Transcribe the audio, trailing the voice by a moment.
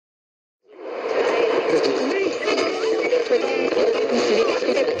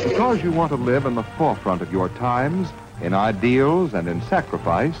Because you want to live in the forefront of your times, in ideals and in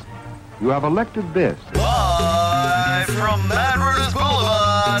sacrifice, you have elected this. Live from Madras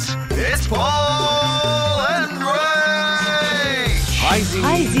Boulevard, it's Paul and Rach. Hi,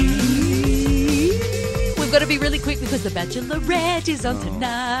 Z. We've got to be really quick because The Bachelorette is on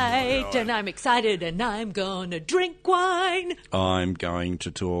tonight, and I'm excited, and I'm gonna drink wine. I'm going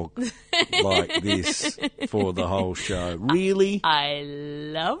to talk like this for the whole show. Really? I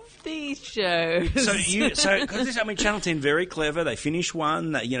love these shows. Because Channel 10 very clever. They finish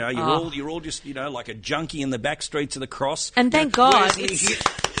one. That, you're all just like a junkie in the back streets of the Cross. And thank God.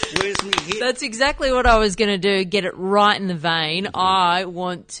 Where's me hit? That's exactly what I was going to do, get it right in the vein. I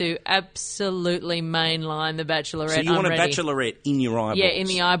want to absolutely mainline The Bachelorette. So you want a Bachelorette in your eyeballs? Yeah, in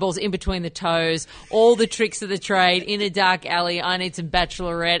the eyeballs, in between the toes, all the tricks of the trade, in a dark alley. I need some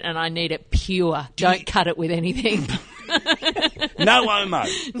Bachelorette, and I need it pure. Don't cut it with anything. No homo.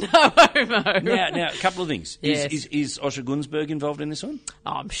 No homo. Now, a couple of things. Yes. Is Osher Gunsberg involved in this one?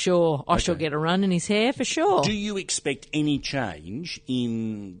 Oh, I'm sure. I shall get a run in his hair for sure. Do you expect any change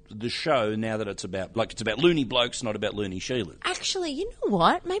in the show now that it's about loony blokes, not about loony Sheilas? Actually, you know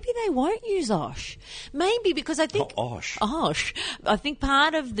what? Maybe they won't use Osh. Maybe because I think... Osh. I think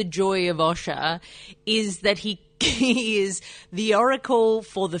part of the joy of Osher is that he is the oracle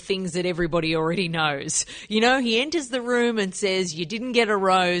for the things that everybody already knows. He enters the room and says, you didn't get a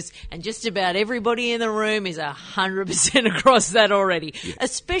rose, and just about everybody in the room is 100% across that already,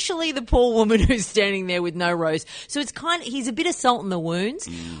 especially the poor woman who's standing there with no rose. So it's he's a bit of salt in the wounds.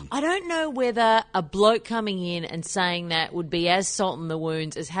 I don't know whether a bloke coming in and saying that would be as salt in the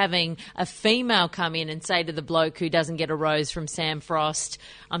wounds as having a female come in and say to the bloke who doesn't get a rose from Sam Frost,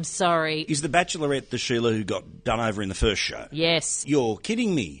 I'm sorry. Is the Bachelorette the Sheila who got done over in the first show? Yes. You're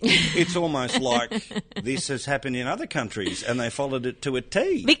kidding me. It's almost like this has happened in other countries and they followed it to a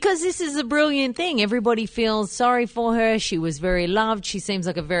T. Because this is a brilliant thing. Everybody feels sorry for her. She was very loved. She seems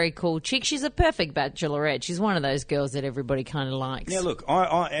like a very cool chick. She's a perfect Bachelorette. She's one of those girls that everybody kind of likes. Now, look,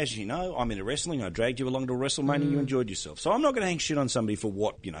 I as you know, I'm into wrestling. I dragged you along to WrestleMania. You enjoyed yourself. So I'm not going to hang shit on somebody for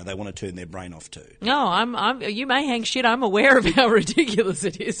what, they want to turn their brain off to. No, you may hang shit. I'm aware of how ridiculous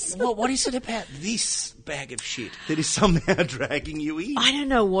it is. What is it about this bag of shit that is somehow dragging you in? I don't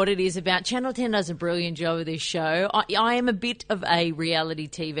know what it is about. Channel 10 does a brilliant job of this show. I am a bit of a reality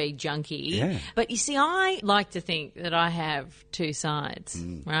TV junkie. Yeah. But you see, I like to think that I have two sides,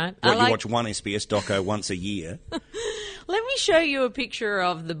 right? You watch one SBS doco once a year. Let me show you a picture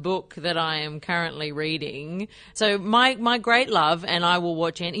of the book that I am currently reading. So my great love, and I will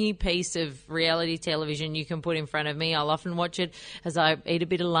watch any piece of reality television you can put in front of me. I'll often watch it as I eat a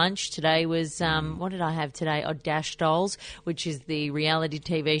bit of lunch. Today was, what did I have today? Dash Dolls, which is the reality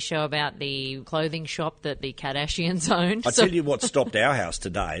TV show about the clothing shop that the Kardashians owned. I tell you what stopped our house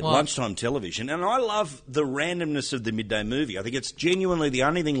today, lunchtime television, and I love the randomness of the midday movie. I think it's genuinely the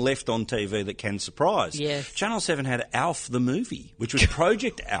only thing left on TV that can surprise. Yes. Channel 7 had Alf the movie, which was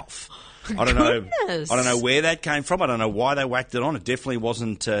Project Alf. I don't know where that came from. I don't know why they whacked it on. It definitely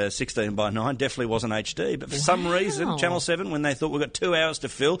wasn't 16:9. Definitely wasn't HD. But for some reason, Channel 7, when they thought we've got 2 hours to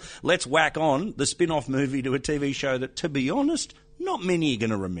fill, let's whack on the spin-off movie to a TV show that, to be honest, not many are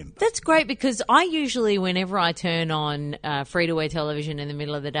going to remember. That's great because I usually, whenever I turn on free-to-air television in the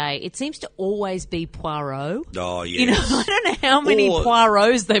middle of the day, it seems to always be Poirot. Oh, yes. I don't know how many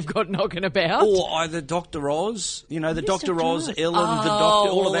Poirots they've got knocking about. Or either Dr. Oz, the Dr. Oz, Ellen, the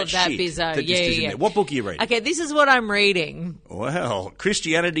Doctor, all of that shit. Bizzo. That just isn't there. What book are you reading? Okay, this is what I'm reading. Well,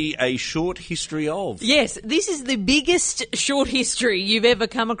 Christianity, A Short History Of. Yes, this is the biggest short history you've ever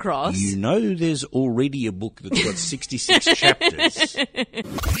come across. There's already a book that's got 66 chapters.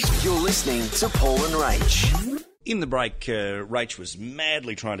 You're listening to Paul and Rach. In the break, Rach was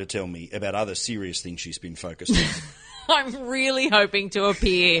madly trying to tell me about other serious things she's been focused on. I'm really hoping to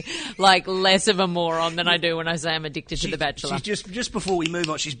appear like less of a moron than I do when I say I'm addicted to The Bachelor. She's just before we move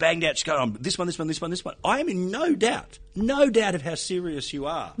on, she's banged out. She's going, this one. I am in no doubt of how serious you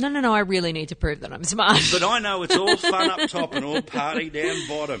are. No, I really need to prove that I'm smart. But I know it's all fun up top and all party down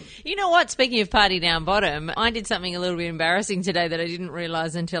bottom. You know what? Speaking of party down bottom, I did something a little bit embarrassing today that I didn't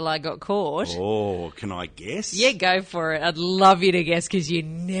realise until I got caught. Oh, can I guess? Yeah, go for it. I'd love you to guess because you're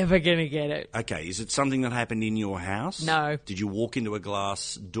never going to get it. Okay, is it something that happened in your house? No. Did you walk into a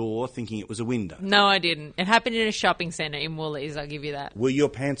glass door thinking it was a window? No, I didn't. It happened in a shopping centre in Woolies, I'll give you that. Were your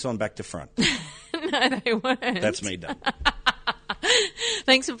pants on back to front? No, they weren't. That's me done.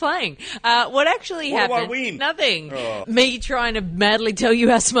 Thanks for playing. What actually happened? What do I win? Nothing. Oh. Me trying to madly tell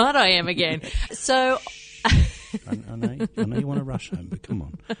you how smart I am again. So... I know you want to rush home, but come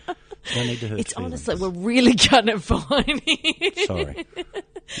on. Do I need to hurt It's feelings? honestly, we're really gonna find it. Sorry.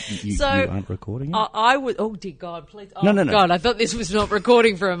 You So, aren't recording it? I would. Oh dear God, please! Oh, No. God, I thought this was not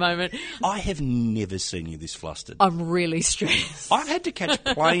recording for a moment. I have never seen you this flustered. I'm really stressed. I've had to catch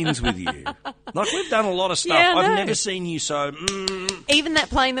planes with you. Like, we've done a lot of stuff. Yeah, I know. I've never seen you so... Even that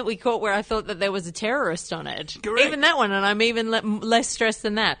plane that we caught where I thought that there was a terrorist on it. Correct. Even that one, and I'm even less stressed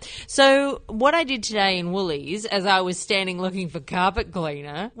than that. So what I did today in Woolies, as I was standing looking for carpet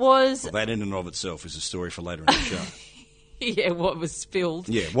cleaner, was... That in and of itself is a story for later in the show. Yeah, what was spilled.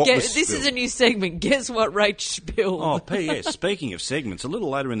 Yeah, what was This spilled. is a new segment. Guess what Rach spilled? Oh, P.S. Speaking of segments, a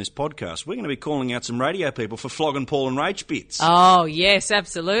little later in this podcast, we're going to be calling out some radio people for flogging Paul and Rach bits. Oh, yes,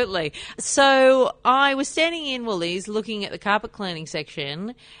 absolutely. So I was standing in Woolies looking at the carpet cleaning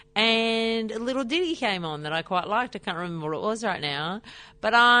section, and a little ditty came on that I quite liked. I can't remember what it was right now,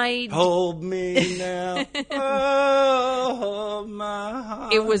 but Hold me now, oh, my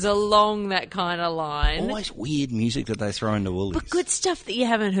heart. it was along that kind of line. Always weird music that they throw into Woolies. But good stuff that you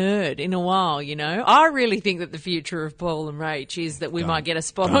haven't heard in a while, you know. I really think that the future of Paul and Rach is that we might get a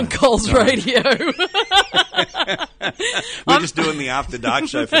spot on Coles Radio. We're just doing the After Dark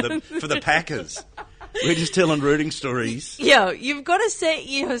show for the Packers. We're just telling rooting stories. Yeah, you've got to set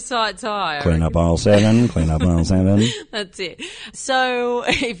your sights high. I Clean up aisle 7, clean up aisle 7. That's it. So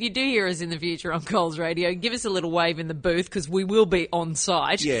if you do hear us in the future on Coles Radio, give us a little wave in the booth because we will be on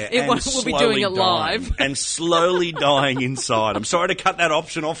site. Yeah, We'll be doing it live. And slowly dying inside. I'm sorry to cut that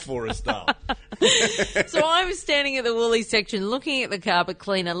option off for us, though. So I was standing at the Woolies section looking at the carpet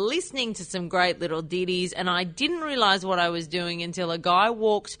cleaner, listening to some great little ditties, and I didn't realise what I was doing until a guy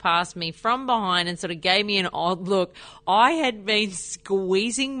walked past me from behind and sort of gave me an odd look. I had been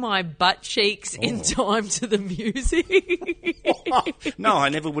squeezing my butt cheeks in time to the music. No, I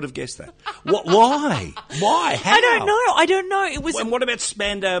never would have guessed that. What? Why? Why? How? I don't know. It was... And what about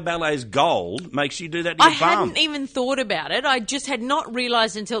Spandau Ballet's Gold makes you do that to I your bum? hadn't even thought about it. I just had not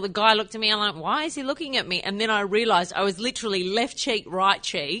realised until the guy looked at me. I'm like, why is he looking at me? And then I realised I was literally left cheek, right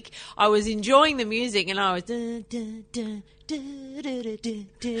cheek. I was enjoying the music and I was... Hit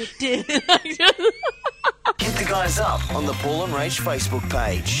the guys up on the Paul and Rach Facebook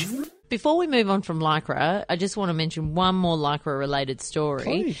page. Before we move on from Lycra, I just want to mention one more Lycra-related story.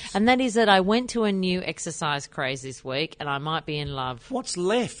 Please. And that is that I went to a new exercise craze this week and I might be in love. What's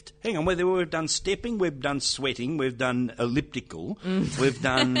left? Hang on, we've done stepping, we've done sweating, we've done elliptical, we've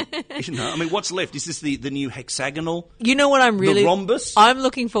done... what's left? Is this the new hexagonal? You know what I'm really... The rhombus? I'm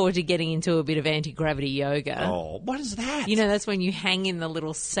looking forward to getting into a bit of anti-gravity yoga. Oh, what is that? You know, that's when you hang in the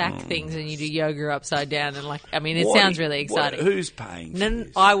little sack things and you do yoga upside down and it sounds really exciting. Who's paying for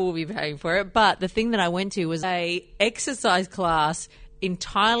this? I will be paying for it. But the thing that I went to was a exercise class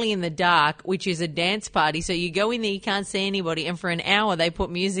entirely in the dark, which is a dance party. So you go in there, you can't see anybody, and for an hour they put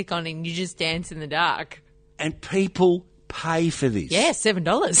music on and you just dance in the dark. And people pay for this? Yeah, $7.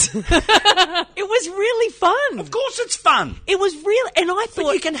 It was really fun. Of course it's fun. It was really, and I thought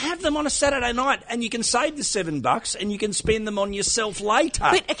But you can have them on a Saturday night and you can save the $7 and you can spend them on yourself later.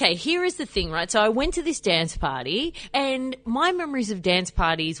 But, okay, here is the thing, right? So I went to this dance party, and my memories of dance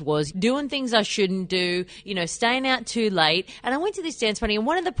parties was doing things I shouldn't do, staying out too late. And I went to this dance party, and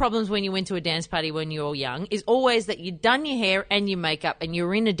one of the problems when you went to a dance party when you were young is always that you'd done your hair and your makeup and you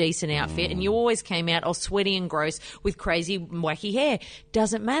were in a decent outfit and you always came out all sweaty and gross with crazy, wacky hair.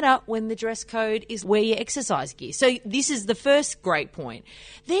 Doesn't matter when the dress code is wear your exercise gear. So this is the first great point.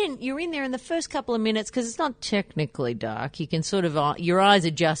 Then you're in there in the first couple of minutes, because it's not technically dark. You can sort of, your eyes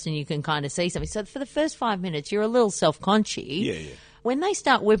adjust and you can kind of see something. So for the first 5 minutes, you're a little self-conscious. Yeah. When they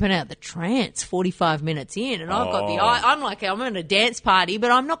start whipping out the trance 45 minutes in, and I've got the eye, I'm like, I'm at a dance party,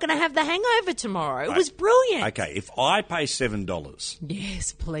 but I'm not going to have the hangover tomorrow. It was brilliant. Okay, if I pay $7,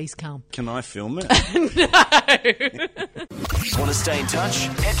 Yes, please come. can I film it? Want to stay in touch?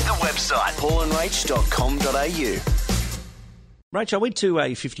 Head to the website paulandrach.com.au. Rach, I went to a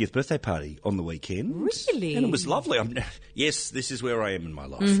 50th birthday party on the weekend. Really? And it was lovely. Yes, this is where I am in my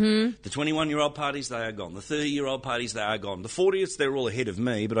life. Mm-hmm. The 21-year-old parties, they are gone. The 30-year-old parties, they are gone. The 40th, they're all ahead of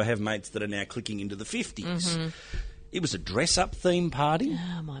me, but I have mates that are now clicking into the 50s. Mm-hmm. It was a dress-up theme party.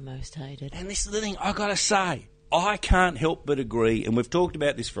 Oh, my most hated. And this is the thing, I got to say, I can't help but agree, and we've talked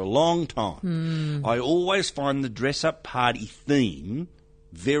about this for a long time. I always find the dress-up party theme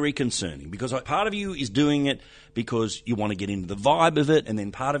very concerning, because part of you is doing it because you want to get into the vibe of it, and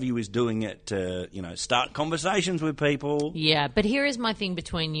then part of you is doing it to, start conversations with people. Yeah, but here is my thing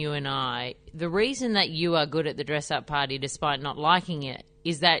between you and I. The reason that you are good at the dress-up party despite not liking it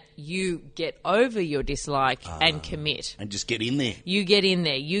is that you get over your dislike and commit. And just get in there. You get in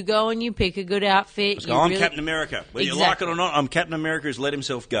there. You go and you pick a good outfit. I'm Captain America. Whether you like it or not, I'm Captain America who's let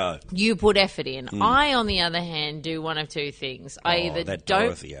himself go. You put effort in. I, on the other hand, do one of two things. I either that don't.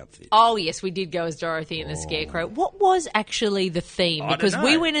 Dorothy outfit. Oh, yes, we did go as Dorothy and the Scarecrow. What was actually the theme? Because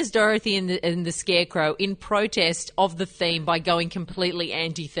we went as Dorothy and the Scarecrow in protest of the theme by going completely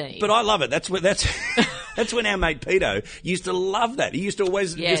anti-theme. But I love it. That's when our mate Peto used to love that. He used to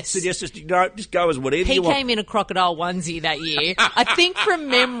always just suggest just go as whatever you want. He came in a crocodile onesie that year. I think from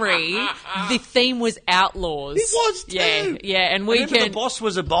memory, the theme was outlaws. It was too. Yeah, and the boss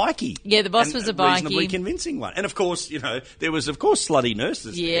was a bikie. Yeah, the boss was a bikie. Reasonably convincing one. And of course, there was slutty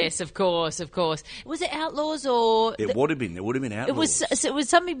nurses. Yes, of course. Was it outlaws or? There would have been outlaws. It was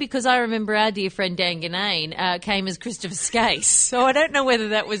something because I remember our dear friend Dan Ganane came as Christopher Skase. So I don't know whether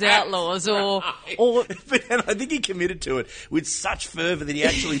that was outlaws or. But I think he committed to it with such fervour that he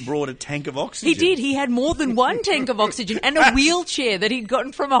actually brought a tank of oxygen. He did. He had more than one tank of oxygen and a wheelchair that he'd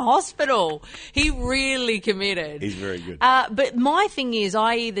gotten from a hospital. He really committed. He's very good. But my thing is,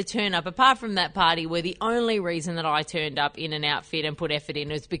 I either turn up, apart from that party where the only reason that I turned up in an outfit and put effort in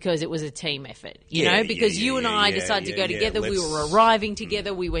was because it was a team effort. Because you and I decided to go together. We were arriving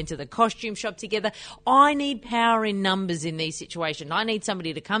together. We went to the costume shop together. I need power in numbers in these situations. I need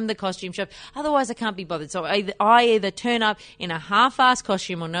somebody to come to the costume shop. Otherwise, I can't be bothered. So I either turn up in a half-assed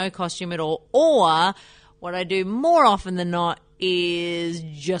costume or no costume at all, or what I do more often than not is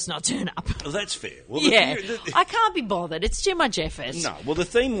just not turn up. Well, that's fair. Well, I can't be bothered. It's too much effort. No. Well, the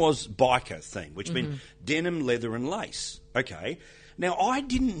theme was biker theme, which meant denim, leather and lace. Okay. Now, I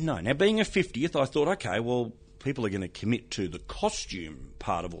didn't know. Now, being a 50th, I thought, okay, well, people are going to commit to the costume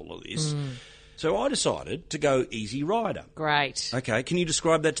part of all of this. So I decided to go Easy Rider. Great. Okay, can you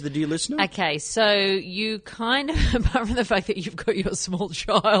describe that to the dear listener? Okay, so you kind of, apart from the fact that you've got your small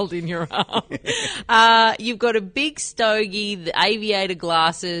child in your arm, you've got a big stogie, the aviator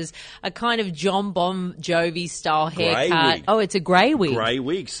glasses, a kind of John Bon Jovi style haircut. Grey wig. Oh, it's a grey wig. Grey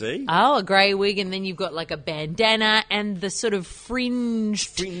wig, see? Oh, a grey wig, and then you've got like a bandana and the sort of fringy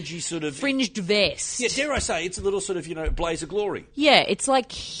sort of... fringed vest. Yeah, dare I say, it's a little sort of, blaze of glory. Yeah, it's like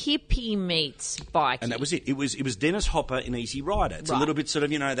hippie meets biking. And that was it. It was Dennis Hopper in Easy Rider. It's a little bit sort of,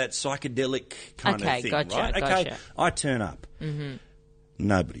 that psychedelic kind of thing, gotcha, right? Gotcha. Okay, I turn up.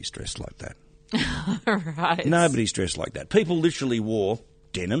 Nobody's dressed like that. Right. Nobody's dressed like that. People literally wore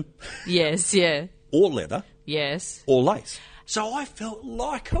denim. Yes, yeah. Or leather. Yes. Or lace. So I felt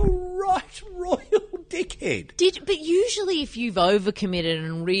like a right royal dickhead. But usually if you've overcommitted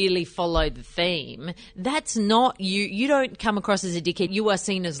and really followed the theme, that's not you. You don't come across as a dickhead. You are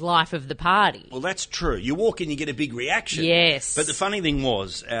seen as life of the party. Well, that's true. You walk in, you get a big reaction. Yes. But the funny thing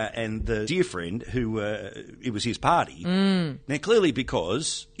was, and the dear friend who, it was his party, now clearly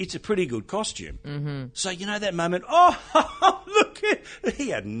because it's a pretty good costume. So, that moment, look, he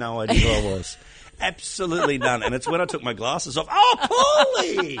had no idea who I was. Absolutely none. And it's when I took my glasses off. Oh,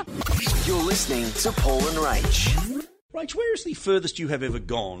 Paulie! You're listening to Paul and Rach. Rach, where is the furthest you have ever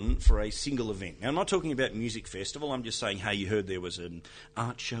gone for a single event? Now, I'm not talking about music festival. I'm just saying, hey, you heard there was an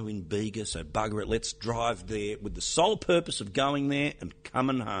art show in Bega, so bugger it, let's drive there with the sole purpose of going there and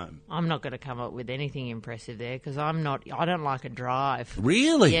coming home. I'm not going to come up with anything impressive there because I don't like a drive.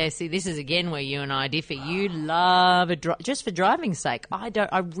 Really? Yeah, see, this is again where you and I differ. You love a drive, just for driving's sake. I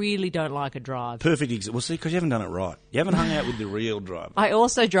really don't like a drive. Perfect example. Well, see, because you haven't done it right. You haven't hung out with the real driver. I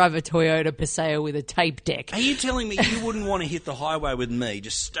also drive a Toyota Paseo with a tape deck. Are you telling me you wouldn't want to hit the highway with me,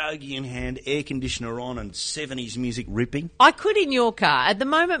 just stogie in hand, air conditioner on and 70s music ripping? I could in your car. At the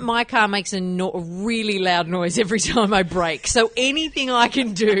moment, my car makes a really loud noise every time I brake. So anything I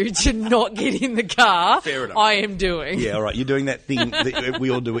can do to not get in the car, fair enough, I am doing. Yeah, all right. You're doing that thing that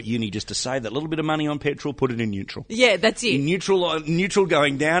we all do at uni just to save that little bit of money on petrol, put it in neutral. Yeah, that's it. In neutral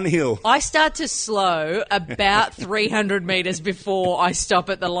going downhill. I start to slow about 300 metres before I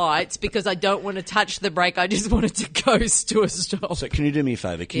stop at the lights because I don't want to touch the brake. I just want it to go to a stop. So can you do me a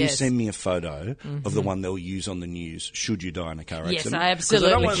favour? Can you send me a photo of the one they'll use on the news should you die in a car accident? Yes, I absolutely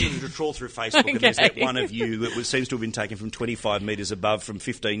Because I don't want them to trawl through Facebook and there's that one of you that seems to have been taken from 25 metres above from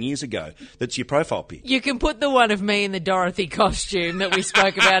 15 years ago. That's your profile pic. You can put the one of me in the Dorothy costume that we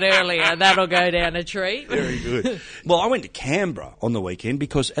spoke about earlier. That'll go down a treat. Very good. Well, I went to Canberra on the weekend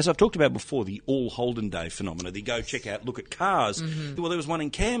because, as I've talked about before, the All Holden Day phenomena, the go check out, look at cars. Well, there was one in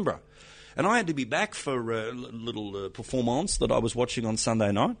Canberra. And I had to be back for a little performance that I was watching on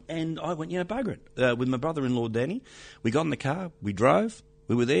Sunday night. And I went, bugger it, with my brother-in-law, Danny. We got in the car, we drove,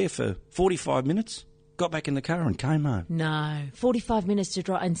 we were there for 45 minutes, got back in the car and came home. No. 45 minutes to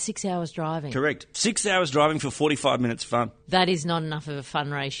drive and 6 hours driving. Correct. 6 hours driving for 45 minutes fun. That is not enough of a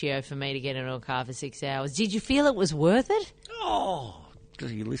fun ratio for me to get into a car for 6 hours. Did you feel it was worth it? Oh, do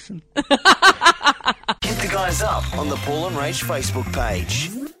you listen? Hit the guys up on the Paul and Rach Facebook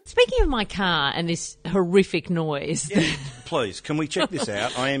page. Speaking of my car and this horrific noise. Yeah, please, can we check this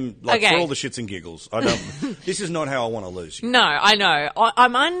out? I am, like, Okay. for all the shits and giggles. This is not how I want to lose you. No, I know.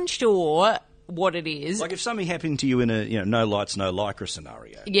 I'm unsure what it is. Like, if something happened to you in a, no lights, no lycra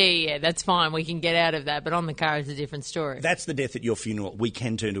scenario. Yeah, that's fine. We can get out of that. But on the car, it's a different story. That's the death at your funeral. We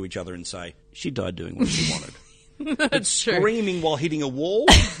can turn to each other and say, she died doing what she wanted. That's true. Screaming while hitting a wall?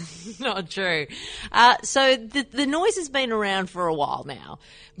 Not true. So the noise has been around for a while now.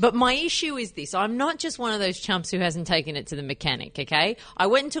 But my issue is this. I'm not just one of those chumps who hasn't taken it to the mechanic, okay? I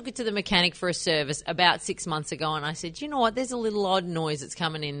went and took it to the mechanic for a service about 6 months ago, and I said, you know what, there's a little odd noise that's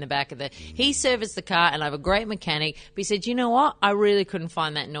coming in the back of the... He serviced the car, and I have a great mechanic, but he said, you know what, I really couldn't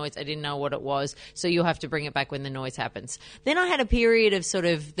find that noise. I didn't know what it was, so you'll have to bring it back when the noise happens. Then I had a period of sort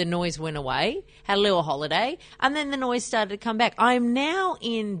of the noise went away, had a little holiday, and then the noise started to come back. I am now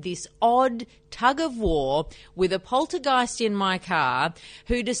in this odd tug of war with a poltergeist in my car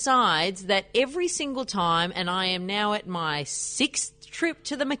who decides that every single time, and I am now at my 6th trip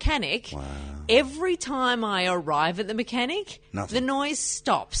to the mechanic, every time I arrive at the mechanic, Nothing. the noise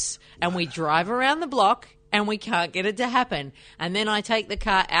stops and we drive around the block and we can't get it to happen. And then I take the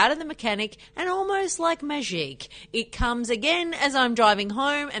car out of the mechanic and almost like magic, it comes again as I'm driving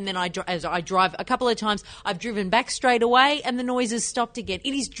home, and then as I drive a couple of times, I've driven back straight away and the noise has stopped again.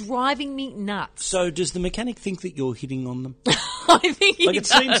 It is driving me nuts. So does the mechanic think that you're hitting on them? I think he Like, it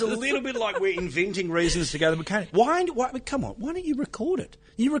does. seems a little bit like we're inventing reasons to go to the mechanic. Why, come on, why don't you record it?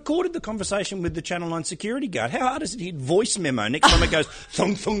 You recorded the conversation with the Channel 9 security guard. How hard is it to hit voice memo? Next time it goes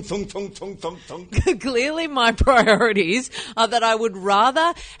thunk, thunk, thunk, thunk, thunk, thunk, thunk. Clearly my priorities are that I would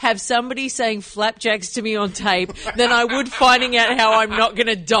rather have somebody saying flapjacks to me on tape than I would finding out how I'm not going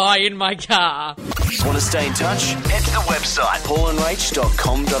to die in my car. Want to stay in touch? Head to the website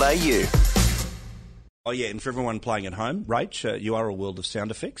paulandrach.com.au. Oh, yeah, and for everyone playing at home, Rach, you are a world of sound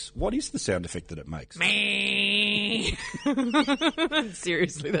effects. What is the sound effect that it makes?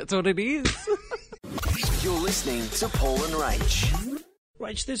 Seriously, that's what it is. You're listening to Paul and Rach.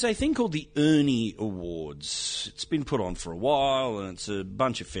 Rach, there's a thing called the Ernie Awards. It's been put on for a while, and it's a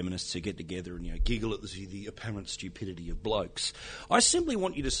bunch of feminists who get together and giggle at the apparent stupidity of blokes. I simply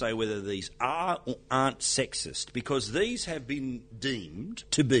want you to say whether these are or aren't sexist, because these have been deemed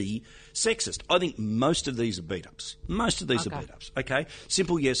to be sexist. I think most of these are beat-ups. Most of these are beat-ups, okay?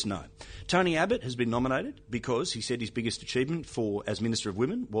 Simple yes, no. Tony Abbott has been nominated because he said his biggest achievement as Minister of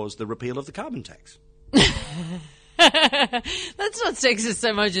Women was the repeal of the carbon tax. That's not sexist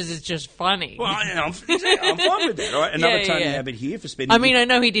so much as it's just funny. Well, I'm fine with that, all right? Another Tony Abbott here for spending... I mean, I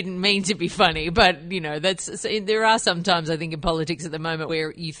know he didn't mean to be funny, but, there are some times, I think, in politics at the moment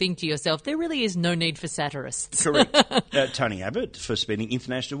where you think to yourself, there really is no need for satirists. Correct. Tony Abbott for spending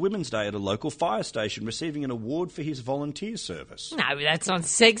International Women's Day at a local fire station, receiving an award for his volunteer service. No, that's not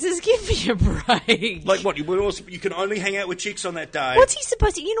sexist. Give me a break. Like what? You can only hang out with chicks on that day. What's he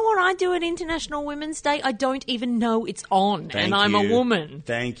supposed to... You know what I do at International Women's Day? I don't even know it's on, and I'm a woman.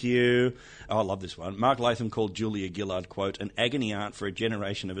 Thank you. Oh, I love this one. Mark Latham called Julia Gillard, quote, an agony aunt for a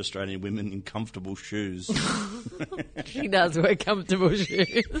generation of Australian women in comfortable shoes. She does wear comfortable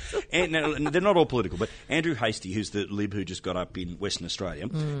shoes. And now, they're not all political, but Andrew Hastie, who's the Lib who just got up in Western Australia,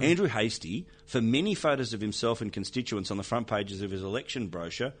 Andrew Hastie, for many photos of himself and constituents on the front pages of his election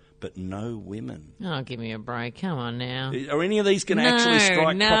brochure, but no women. Oh, give me a break. Come on now. Are any of these going to actually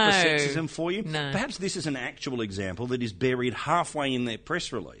strike no. proper sexism for you? No. Perhaps this is an actual example that is buried halfway in their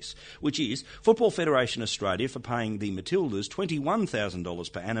press release, which is Football Federation Australia for paying the Matildas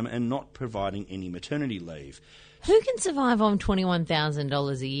 $21,000 per annum and not providing any maternity leave. Who can survive on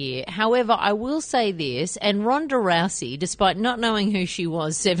 $21,000 a year? However, I will say this, and Ronda Rousey, despite not knowing who she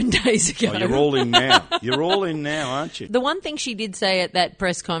was 7 days ago... Oh, you're all in now. You're all in now, aren't you? The one thing she did say at that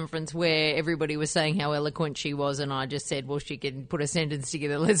press conference where everybody was saying how eloquent she was, and I just said, well, she can put a sentence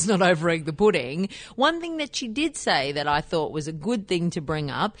together, let's not over-egg the pudding. One thing that she did say that I thought was a good thing to bring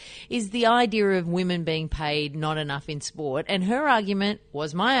up is the idea of women being paid not enough in sport. And her argument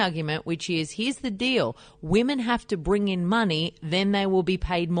was my argument, which is, here's the deal. Women have to bring in money, then they will be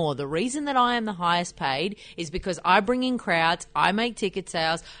paid more. The reason that I am the highest paid is because I bring in crowds, I make ticket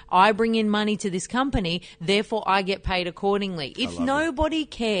sales, I bring in money to this company, therefore I get paid accordingly. If nobody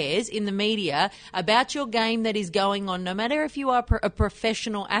cares in the media about your game that is going on, no matter if you are a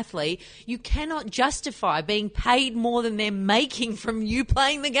professional athlete, you cannot justify being paid more than they're making from you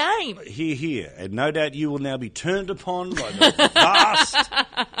playing the game. Hear, hear. And no doubt you will now be turned upon by the vast...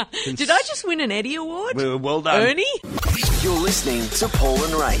 Did I just win an Eddie Award? Well done. Ernie? You're listening to Paul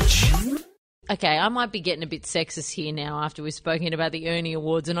and Rach. Okay, I might be getting a bit sexist here now after we've spoken about the Ernie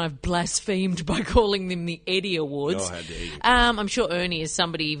Awards and I've blasphemed by calling them the Eddie Awards. Oh, how dare you. I'm sure Ernie is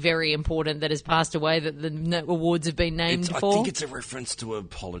somebody very important that has passed away that the awards have been named for. I think it's a reference to a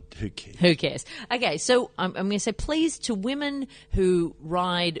who cares? Who cares? Okay, so I'm going to say please to women who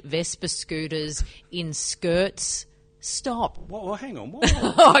ride Vespa scooters in skirts. Stop. Well, hang on.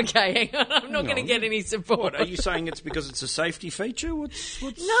 Okay, hang on. I'm not going to get any support. What, are you saying it's because it's a safety feature? What's...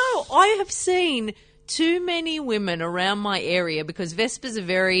 No, I have seen too many women around my area because Vespas are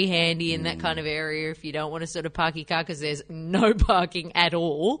very handy in that kind of area if you don't want to sort of park your car because there's no parking at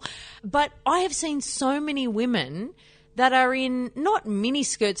all. But I have seen so many women that are in not mini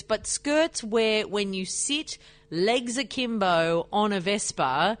skirts but skirts where when you sit legs akimbo on a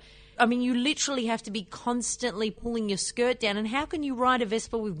Vespa... I mean, you literally have to be constantly pulling your skirt down. And how can you ride a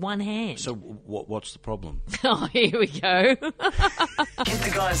Vespa with one hand? So what's the problem? Oh, here we go. Hit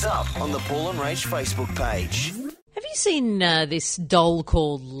the guys up on the Paul and Rach Facebook page. Have you seen this doll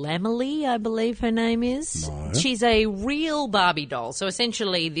called Lamely, I believe her name is? No. She's a real Barbie doll. So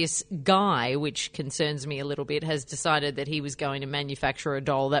essentially this guy, which concerns me a little bit, has decided that he was going to manufacture a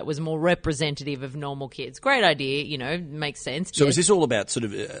doll that was more representative of normal kids. Great idea, you know, makes sense. So is this all about sort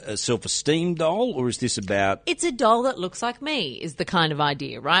of a self-esteem doll or is this about... It's a doll that looks like me is the kind of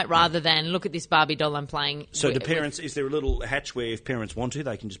idea, right? Rather than look at this Barbie doll I'm playing. So do parents, is there a little hatch where if parents want to,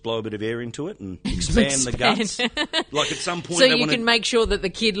 they can just blow a bit of air into it and expand the guts? Like at some point, so you can make sure that the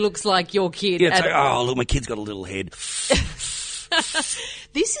kid looks like your kid. Yeah, it's like, oh, look, my kid's got a little head.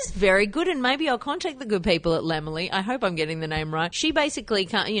 This is very good, and maybe I'll contact the good people at Lamely. I hope I'm getting the name right. She basically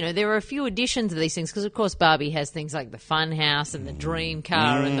can't, you know, there are a few editions of these things because, of course, Barbie has things like the fun house and the dream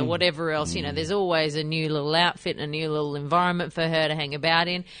car and the whatever else. You know, there's always a new little outfit and a new little environment for her to hang about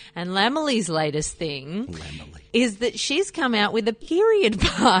in. And Lamely's latest thing is that she's come out with a period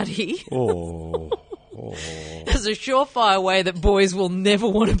party. As a surefire way that boys will never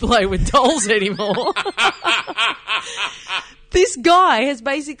want to play with dolls anymore. This guy has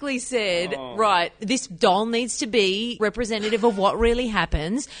basically said, right, this doll needs to be representative of what really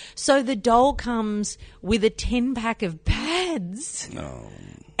happens. So the doll comes with a 10-pack of pads.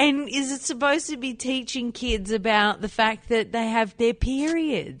 And is it supposed to be teaching kids about the fact that they have their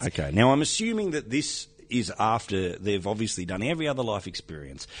periods? Okay, now I'm assuming that this is after they've obviously done every other life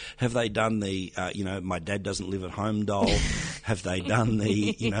experience. Have they done the, my dad doesn't live at home doll? Have they done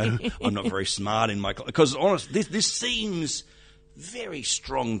the, I'm not very smart in my... Because honestly, this seems very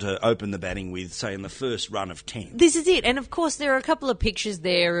strong to open the batting with, say, in the first run of 10. This is it. And, of course, there are a couple of pictures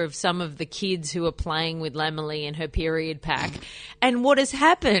there of some of the kids who are playing with Lamely and her period pack. And what has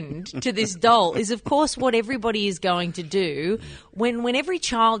happened to this doll is, of course, what everybody is going to do when every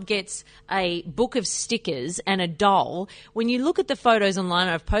child gets a book of stickers and a doll. When you look at the photos online,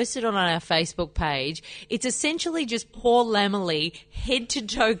 I've posted on our Facebook page, it's essentially just poor Lamely head to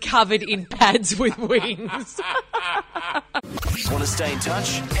toe covered in pads with wings. Want to stay in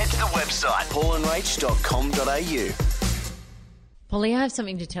touch? Head to the website paulandrach.com.au. Polly, I have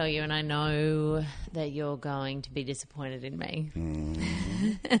something to tell you, and I know that you're going to be disappointed in me.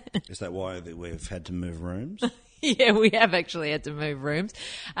 Is that why we've had to move rooms? Yeah, we have actually had to move rooms.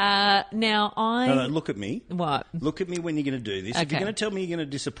 No, look at me. What? Look at me when you're going to do this. Okay. If you're going to tell me you're going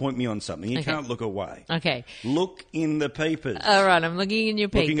to disappoint me on something, you can't look away. Okay. Look in the papers. All right, I'm looking in your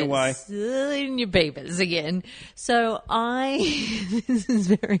papers. Looking away. In your papers again. So this is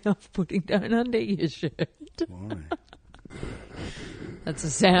very off-putting. Don't undo your shirt. Why? That's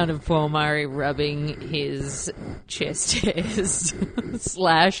the sound of Paul Murray rubbing his chest hairs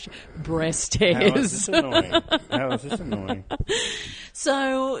 / breast hairs. How is this annoying?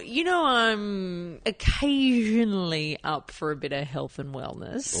 So, I'm occasionally up for a bit of health and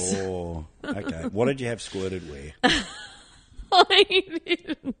wellness. Oh, okay. What did you have squirted where? I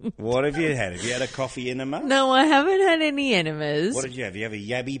didn't. What have you had? Have you had a coffee enema? No, I haven't had any enemas. What did you have? You have a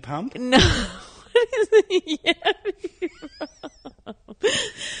yabby pump? No. What is a yabby pump?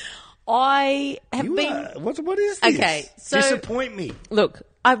 I have been... What is this? Okay, so... Disappoint me. Look,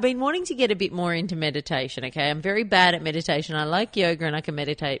 I've been wanting to get a bit more into meditation, okay? I'm very bad at meditation. I like yoga and I can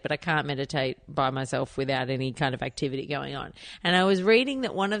meditate, but I can't meditate by myself without any kind of activity going on. And I was reading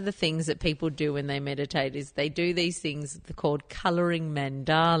that one of the things that people do when they meditate is they do these things called colouring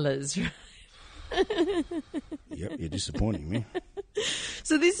mandalas. Yep, you're disappointing me.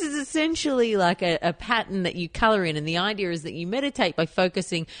 So this is essentially like a pattern that you colour in, and the idea is that you meditate by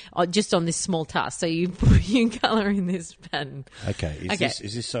focusing just on this small task. So you colour in this pattern. Okay,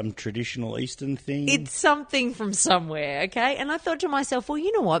 is this some traditional Eastern thing? It's something from somewhere, okay? And I thought to myself, well,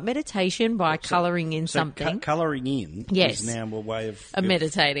 you know what? Meditation by colouring in something. Colouring in yes. is now a way of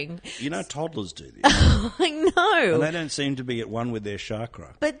meditating. You know, toddlers do this. I know. And they don't seem to be at one with their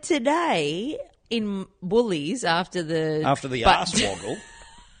chakra. But today, in Woolies, after the arse woggle.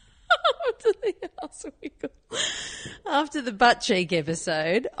 After the butt cheek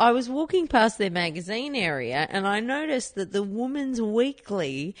episode, I was walking past their magazine area and I noticed that the Woman's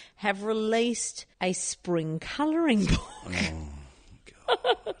Weekly have released a spring colouring book. Oh,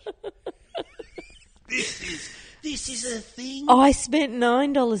 God. This is a thing. I spent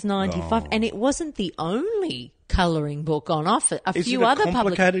 $9.95 and it wasn't the only colouring book on offer. Is it a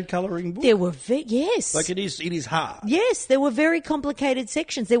complicated colouring book? There were yes. Like it is hard. Yes, there were very complicated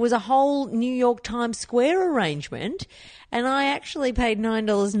sections. There was a whole New York Times Square arrangement, and I actually paid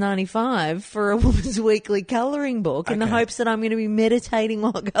 $9.95 for a Woman's Weekly colouring book in the hopes that I'm going to be meditating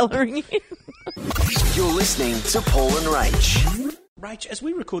while colouring it. You're listening to Paul and Rach. Rach, as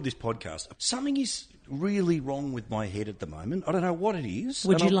we record this podcast, something is really wrong with my head at the moment. I don't know what it is.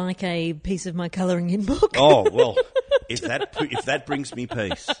 Would you like a piece of my colouring in book? Oh, well, if that brings me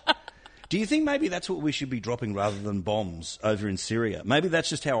peace. Do you think maybe that's what we should be dropping rather than bombs over in Syria? Maybe that's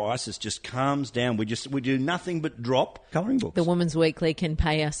just how ISIS just calms down. We do nothing but drop colouring books. The Woman's Weekly can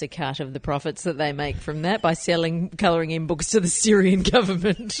pay us a cut of the profits that they make from that by selling colouring in books to the Syrian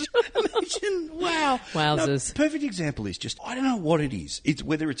government. Imagine, wow. Wowzers. No, perfect example is just, I don't know what it is. It's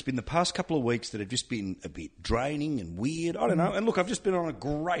whether it's been the past couple of weeks that have just been a bit draining and weird. I don't know. And look, I've just been on a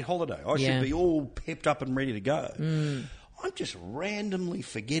great holiday. I should be all pepped up and ready to go. I'm just randomly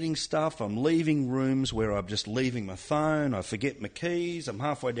forgetting stuff. I'm leaving rooms where I'm just leaving my phone. I forget my keys. I'm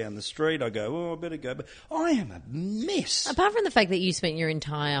halfway down the street. I go, oh, I better go. But I am a mess. Apart from the fact that you spent your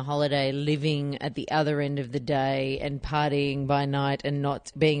entire holiday living at the other end of the day and partying by night and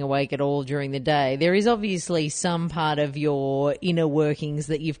not being awake at all during the day, there is obviously some part of your inner workings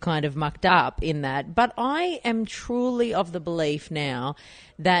that you've kind of mucked up in that. But I am truly of the belief now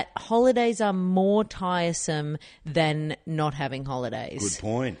that holidays are more tiresome than not having holidays. Good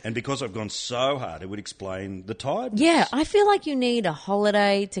point. And because I've gone so hard, it would explain the tiredness. Yeah, I feel like you need a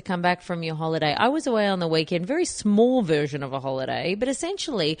holiday to come back from your holiday. I was away on the weekend, very small version of a holiday, but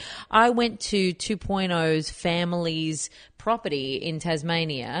essentially I went to 2.0's family's property in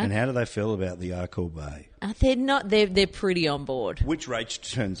Tasmania. And how do they feel about the Arkell Bay? They're pretty on board. Which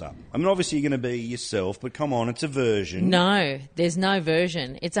Rach turns up? I mean, obviously you're going to be yourself, but come on, it's a version. No, there's no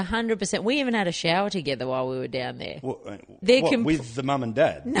version. It's 100%. We even had a shower together while we were down there. With the mum and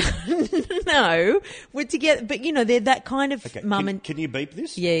dad? No, we're together. But, you know, they're that kind of mum and... Can you beep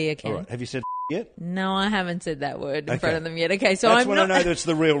this? Yeah, I can. All right. Have you said yet? No, I haven't said that word in front of them yet. Okay, so that's when I know that's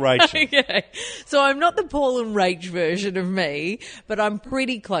the real Rachel. Okay, so I'm not the Paul and Rach version of me, but I'm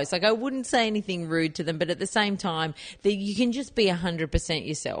pretty close. Like, I wouldn't say anything rude to them, but at the same time, you can just be 100%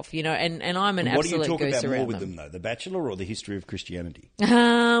 yourself, you know. And I'm an absolute goose around them. What do you talk about more with them, though? The Bachelor or the history of Christianity?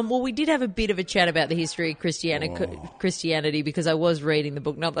 Well, we did have a bit of a chat about the history of Christianity because I was reading the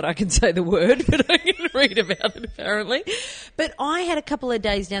book. Not that I can say the word, but I can read about it apparently. But I had a couple of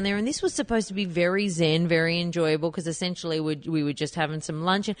days down there, and this was supposed to be very zen, very enjoyable because essentially we were just having some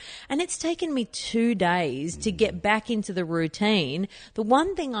lunch. And it's taken me 2 days to get back into the routine. The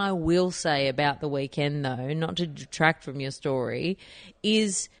one thing I will say about the weekend, though, not to detract from your story,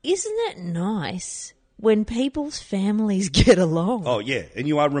 isn't it nice when people's families get along? Oh, yeah. And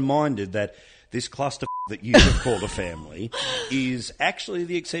you are reminded that this cluster that you have called a family is actually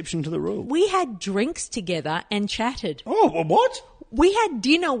the exception to the rule. We had drinks together and chatted. Oh, well, what? We had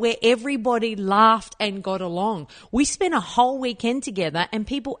dinner where everybody laughed and got along. We spent a whole weekend together and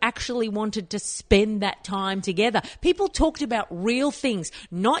people actually wanted to spend that time together. People talked about real things,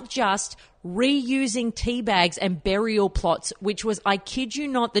 not just reusing tea bags and burial plots, which was, I kid you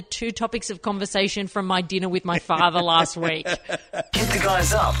not, the 2 topics of conversation from my dinner with my father last week. Hit the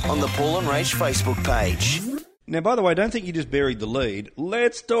guys up on the Paul and Rach Facebook page. Now, by the way, I don't think you just buried the lead.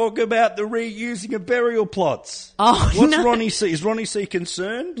 Let's talk about the reusing of burial plots. Oh, What's no. Ronnie C? Is Ronnie C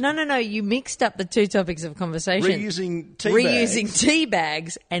concerned? No. You mixed up the two topics of conversation. Reusing tea Reusing bags? tea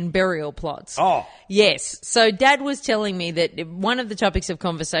bags and burial plots. Oh. Yes. So Dad was telling me that one of the topics of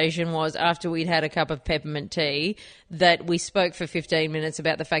conversation was after we'd had a cup of peppermint tea that we spoke for 15 minutes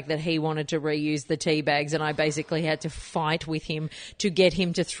about the fact that he wanted to reuse the tea bags, and I basically had to fight with him to get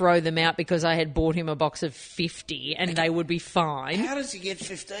him to throw them out because I had bought him a box of 50 and they would be fine. How does he get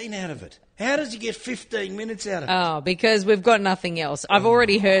 15 out of it? How does he get 15 minutes out of it? Oh, because we've got nothing else. I've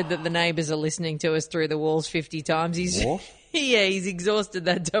already heard that the neighbours are listening to us through the walls 50 times. What? Yeah, he's exhausted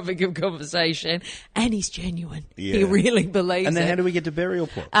that topic of conversation, and he's genuine. Yeah. He really believes And then it. how do we get to burial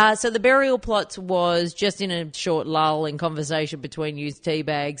plots? So the burial plots was just in a short lull in conversation between used tea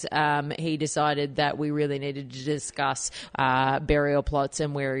bags. He decided that we really needed to discuss burial plots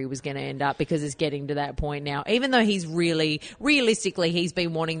and where he was going to end up, because it's getting to that point now. Even though he's realistically, he's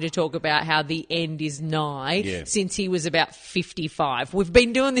been wanting to talk about how the end is nigh since he was about 55. We've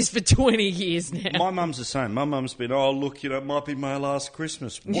been doing this for 20 years now. My mum's the same. My mum's been, oh, look, it might be my last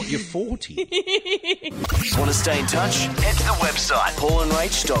Christmas. What, you're 40? Want to stay in touch? Head to the website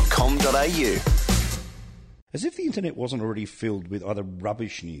paulandrach.com.au. As if the internet wasn't already filled with either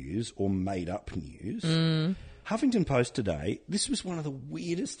rubbish news or made-up news. Huffington Post today, this was one of the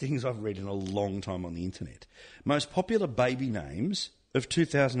weirdest things I've read in a long time on the internet. Most popular baby names of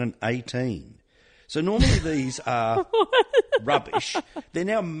 2018. So normally these are rubbish. They're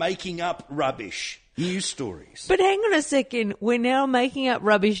now making up rubbish news stories. But hang on a second. We're now making up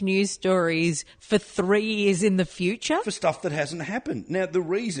rubbish news stories for 3 years in the future? For stuff that hasn't happened. Now, the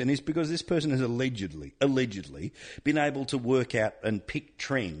reason is because this person has allegedly been able to work out and pick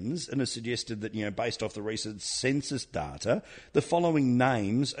trends and has suggested that, based off the recent census data, the following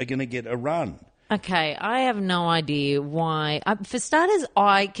names are going to get a run. Okay, I have no idea why. For starters,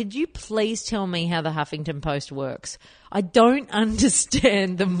 could you please tell me how the Huffington Post works? I don't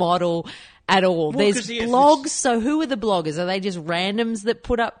understand the model at all. Well, There's blogs, so who are the bloggers? Are they just randoms that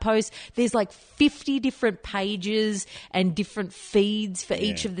put up posts? There's like 50 different pages and different feeds for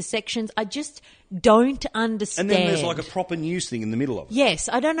each of the sections. I just don't understand. And then there's like a proper news thing in the middle of it. Yes,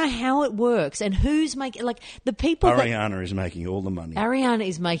 I don't know how it works and who's making, like the people Ariana is making all the money. Ariana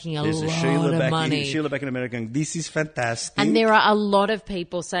is making a There's lot Sheila of money. Sheila back in America going, this is fantastic. And there are a lot of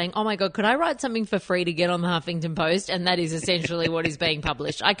people saying, oh my God, could I write something for free to get on the Huffington Post? And that is essentially what is being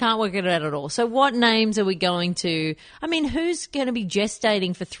published. I can't work it out at all. So what names are we going to, who's going to be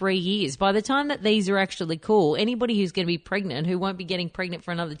gestating for 3 years? By the time that these are actually cool, anybody who's going to be pregnant, who won't be getting pregnant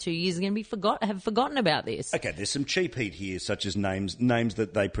for another 2 years, is going to be have forgotten about this. Okay, there's some cheap heat here, such as names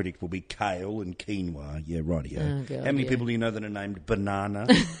that they predict will be kale and quinoa. Yeah, rightio. Oh, God, how many people do you know that are named banana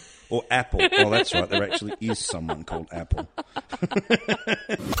or apple? Oh, that's right. There actually is someone called Apple.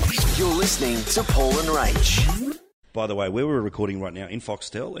 You're listening to Paul and Rach. By the way, where we're recording right now in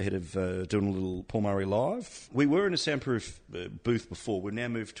Foxtel, ahead of doing a little Paul Murray Live, we were in a soundproof booth before. We've now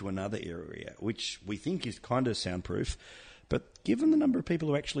moved to another area, which we think is kind of soundproof. But given the number of people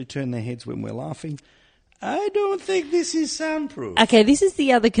who actually turn their heads when we're laughing, I don't think this is soundproof. Okay, this is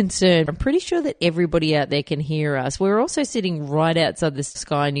the other concern. I'm pretty sure that everybody out there can hear us. We're also sitting right outside the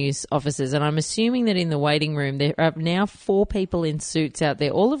Sky News offices, and I'm assuming that in the waiting room there are now 4 people in suits out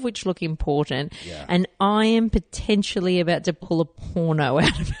there, all of which look important, and I am potentially about to pull a porno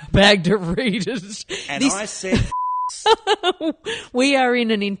out of our bag to read it. And I said... We are in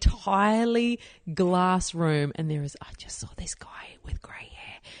an entirely glass room, and I just saw this guy with grey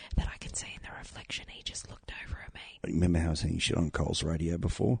hair that I can see in the reflection. He just looked over at me. Remember how I was saying shit on Cole's radio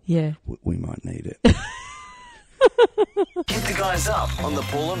before? Yeah. We might need it. Hit the guys up on the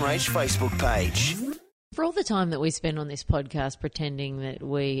Paul and Rach Facebook page. For all the time that we spend on this podcast pretending that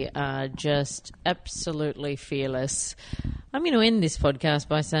we are just absolutely fearless, I'm going to end this podcast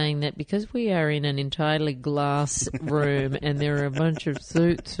by saying that because we are in an entirely glass room and there are a bunch of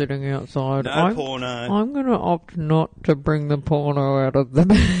suits sitting outside, Porno. I'm going to opt not to bring the porno out of the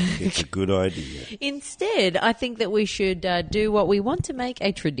bag. It's a good idea. Instead, I think that we should do what we want to make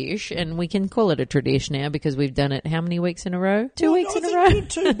a tradition, and we can call it a tradition now because we've done it how many weeks in a row? 2 weeks in a row?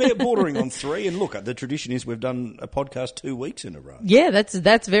 2, bordering on 3. And look, the tradition is we've done a podcast 2 weeks in a row. Yeah,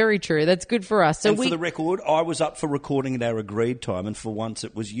 that's very true. That's good for us. So and for the record, I was up for recording at our agreed time, and for once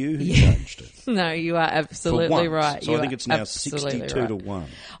it was you who changed it. No, you are absolutely right. So I think it's now 62-1.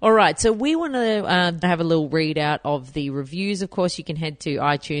 All right, so we want to have a little readout of the reviews. Of course, you can head to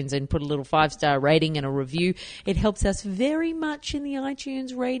iTunes and put a little 5-star rating and a review. It helps us very much in the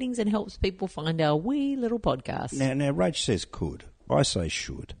iTunes ratings and helps people find our wee little podcast. Now Rach says could. I say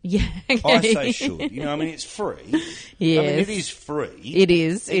should. Yeah. I say should. You know, I mean, it's free. Yes. I mean, it is free. It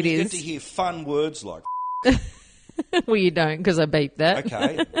is. And it you is. get to hear fun words like Well, you don't, because I beeped that.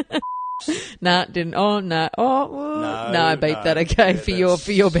 okay. Nah, didn't. Oh, no. Oh, No, no, I beeped that. Okay, yeah,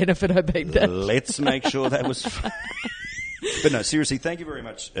 for your benefit, I beeped that. Let's make sure that was fun. But no, seriously, thank you very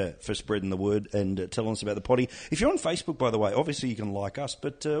much for spreading the word and telling us about the potty. If you're on Facebook, by the way, obviously you can like us,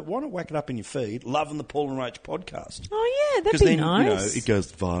 but why not whack it up in your feed, Loving the Paul and Rach podcast? Oh, yeah, that'd Because be then, nice. it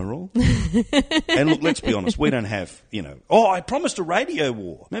goes viral. And look, let's be honest, we don't have, I promised a radio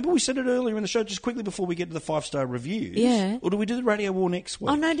war. Remember we said it earlier in the show, just quickly before we get to the 5-star reviews? Yeah. Or do we do the radio war next week?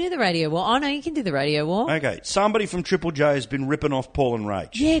 Oh, no, do the radio war. Oh, no, you can do the radio war. Okay, somebody from Triple J has been ripping off Paul and Rach.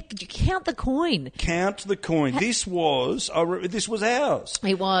 Yeah, count the coin. Count the coin. This was ours.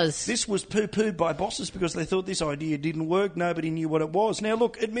 It was. This was poo-pooed by bosses because they thought this idea didn't work. Nobody knew what it was. Now,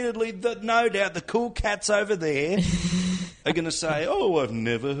 look, admittedly, no doubt the cool cats over there are going to say, oh,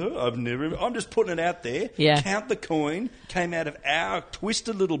 I'm just putting it out there. Yeah. Count the coin came out of our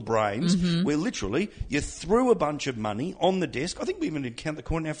twisted little brains where literally you threw a bunch of money on the desk. I think we even did Count the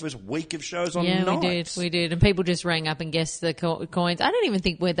Coin our first week of shows on nights. We did. And people just rang up and guessed the coins. I don't even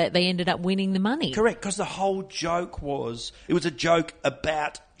think they ended up winning the money. Correct, because the whole joke was, it was a joke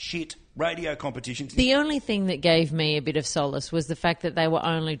about shit radio competitions. The only thing that gave me a bit of solace was the fact that they were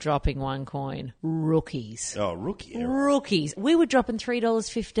only dropping one coin. Rookies. Oh, rookie era. Rookies. We were dropping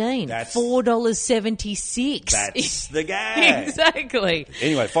 $3.15. That's $4.76. That's the game. Exactly.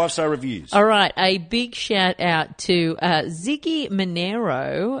 Anyway, 5-star reviews. All right, a big shout out to Ziggy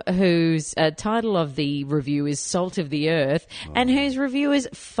Monero, whose title of the review is Salt of the Earth, and whose review is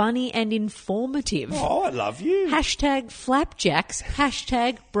funny and informative. Oh, I love you. Hashtag flapjacks,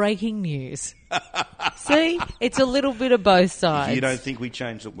 hashtag breaking news. See, it's a little bit of both sides. You don't think we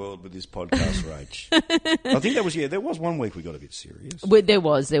changed the world with this podcast, Rach? I think there was one week we got a bit serious. There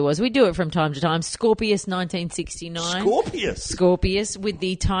was. We do it from time to time. Scorpius 1969. Scorpius with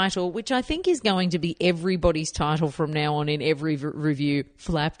the title, which I think is going to be everybody's title from now on in every review,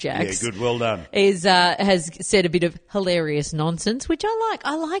 Flapjacks. Yeah, good, well done. Has said a bit of hilarious nonsense, which I like.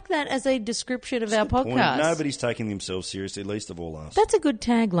 I like that as a description of our podcast. Nobody's taking themselves seriously, least of all us. That's a good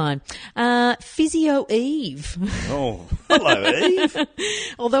tagline. Physio Eve. Oh, hello, Eve.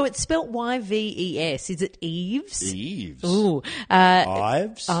 Although it's spelt Y-V-E-S. Is it Eves? Eves. Ooh.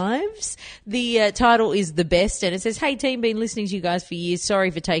 Ives. Ives. The title is The Best, and it says, hey team, been listening to you guys for years. Sorry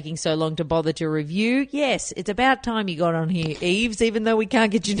for taking so long to bother to review. Yes, it's about time you got on here, Eves, even though we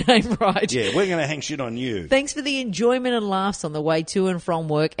can't get your name right. Yeah, we're going to hang shit on you. Thanks for the enjoyment and laughs on the way to and from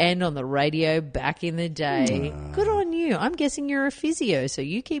work and on the radio back in the day. Good on you. I'm guessing you're a physio, so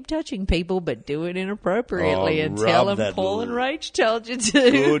you keep touching people, but do it inappropriately and tell them Paul and Rach told you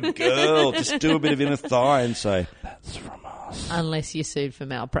to. Good girl. Just do a bit of inner thigh and say, that's from us. Unless you're sued for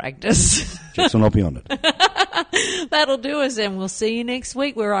malpractice. Just not beyond it. That'll do us, and we'll see you next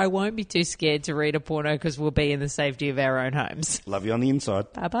week where I won't be too scared to read a porno because we'll be in the safety of our own homes. Love you on the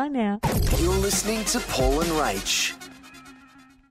inside. Bye-bye now. You're listening to Paul and Rach.